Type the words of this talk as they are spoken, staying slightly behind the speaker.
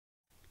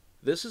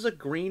This is a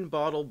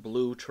greenbottle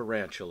blue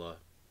tarantula.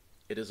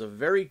 It is a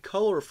very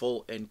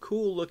colorful and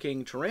cool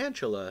looking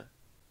tarantula,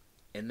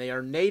 and they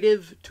are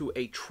native to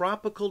a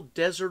tropical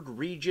desert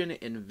region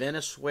in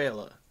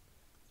Venezuela.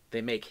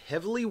 They make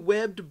heavily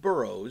webbed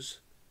burrows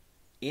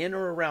in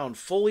or around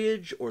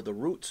foliage or the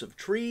roots of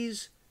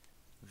trees,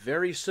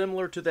 very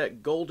similar to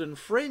that golden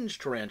fringe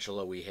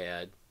tarantula we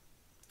had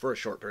for a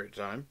short period of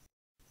time.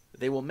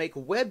 They will make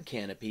web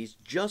canopies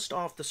just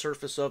off the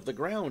surface of the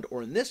ground,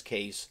 or in this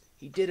case,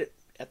 he did it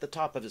at the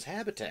top of his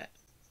habitat.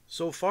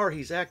 So far,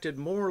 he's acted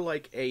more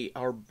like a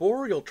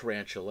arboreal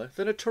tarantula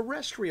than a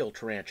terrestrial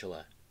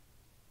tarantula.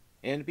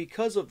 And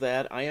because of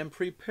that, I am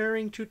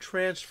preparing to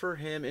transfer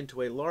him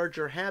into a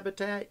larger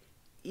habitat.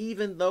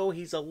 Even though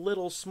he's a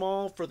little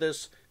small for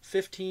this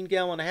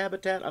 15-gallon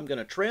habitat I'm going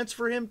to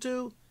transfer him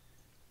to,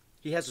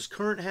 he has his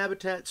current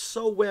habitat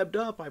so webbed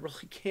up, I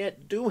really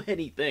can't do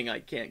anything. I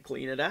can't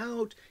clean it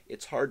out.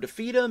 It's hard to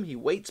feed him. He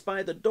waits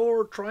by the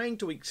door trying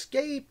to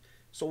escape.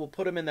 So we'll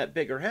put him in that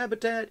bigger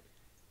habitat,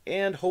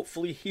 and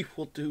hopefully he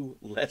will do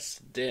less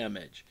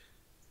damage.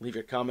 Leave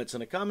your comments in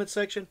the comment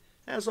section.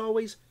 As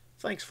always,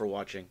 thanks for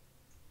watching.